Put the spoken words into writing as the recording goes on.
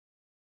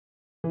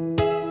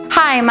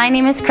Hi, my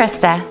name is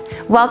Krista.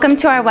 Welcome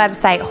to our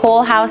website,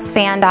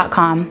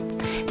 wholehousefan.com.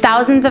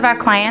 Thousands of our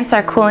clients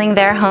are cooling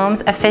their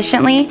homes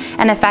efficiently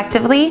and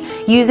effectively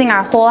using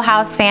our whole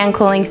house fan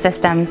cooling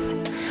systems.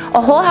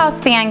 A whole house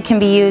fan can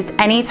be used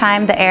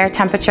anytime the air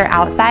temperature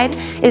outside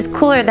is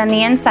cooler than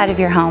the inside of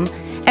your home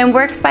and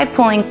works by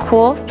pulling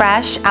cool,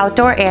 fresh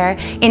outdoor air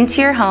into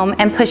your home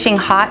and pushing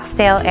hot,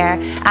 stale air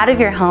out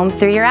of your home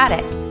through your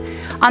attic.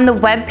 On the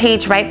web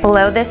page right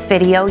below this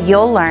video,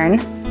 you'll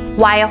learn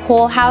why a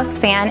whole house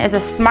fan is a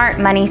smart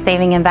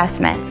money-saving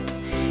investment,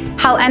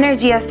 how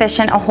energy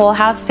efficient a whole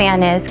house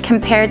fan is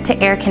compared to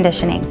air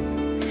conditioning,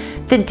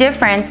 the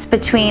difference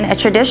between a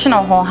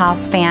traditional whole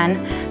house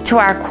fan to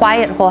our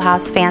quiet whole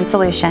house fan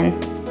solution,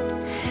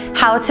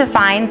 how to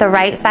find the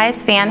right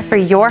size fan for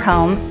your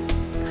home,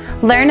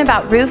 learn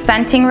about roof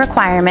venting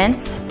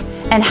requirements,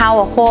 and how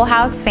a whole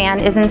house fan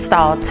is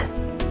installed.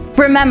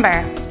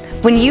 Remember,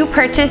 when you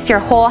purchase your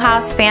whole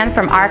house fan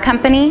from our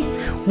company,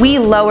 we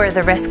lower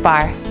the risk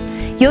bar.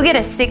 You'll get a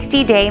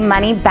 60-day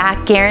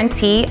money-back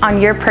guarantee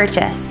on your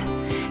purchase.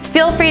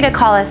 Feel free to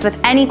call us with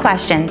any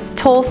questions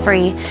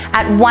toll-free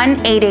at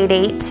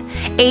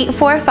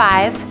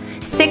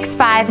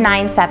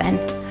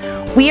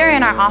 1-888-845-6597. We are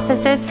in our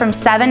offices from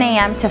 7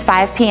 a.m. to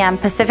 5 p.m.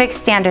 Pacific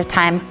Standard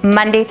Time,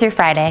 Monday through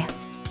Friday.